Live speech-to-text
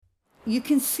You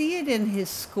can see it in his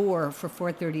score for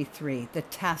 433, the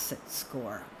tacit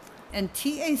score. And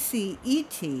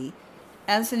TACET,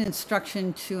 as an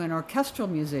instruction to an orchestral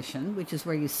musician, which is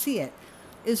where you see it,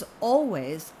 is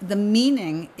always, the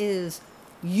meaning is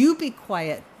you be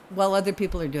quiet while other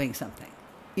people are doing something,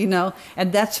 you know?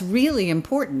 And that's really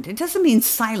important. It doesn't mean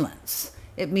silence.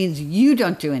 It means you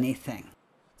don't do anything.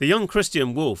 The young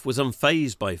Christian Wolff was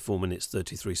unfazed by 4 minutes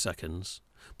 33 seconds,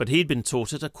 but he'd been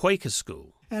taught at a Quaker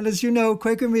school. And as you know,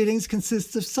 Quaker meetings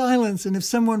consist of silence, and if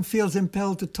someone feels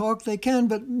impelled to talk, they can,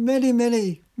 but many,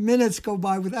 many minutes go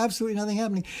by with absolutely nothing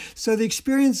happening. So the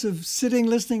experience of sitting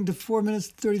listening to 4 minutes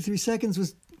 33 seconds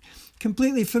was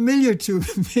completely familiar to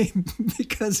me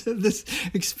because of this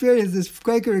experience, this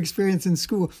Quaker experience in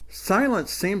school.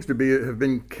 Silence seems to have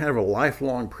been kind of a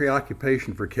lifelong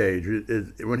preoccupation for Cage.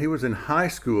 When he was in high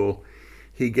school,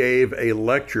 he gave a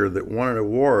lecture that won an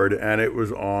award, and it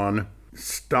was on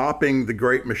stopping the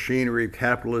great machinery of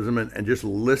capitalism and just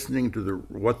listening to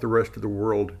what the rest of the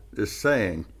world is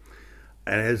saying.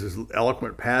 And it has this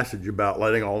eloquent passage about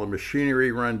letting all the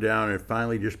machinery run down and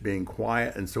finally just being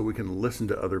quiet, and so we can listen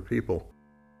to other people.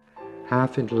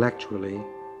 Half intellectually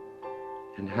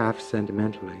and half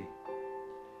sentimentally,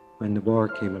 when the war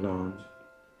came along,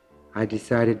 I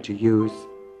decided to use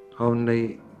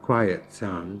only quiet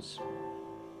sounds.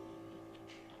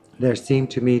 There seemed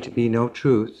to me to be no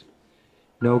truth,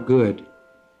 no good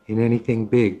in anything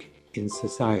big in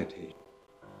society.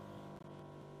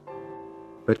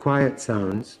 But quiet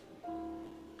sounds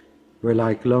were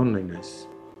like loneliness,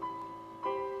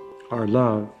 or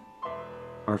love,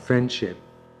 or friendship.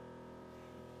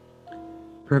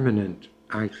 Permanent,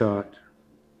 I thought,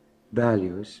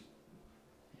 values,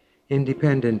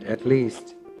 independent at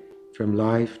least from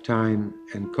life, time,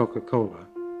 and Coca-Cola.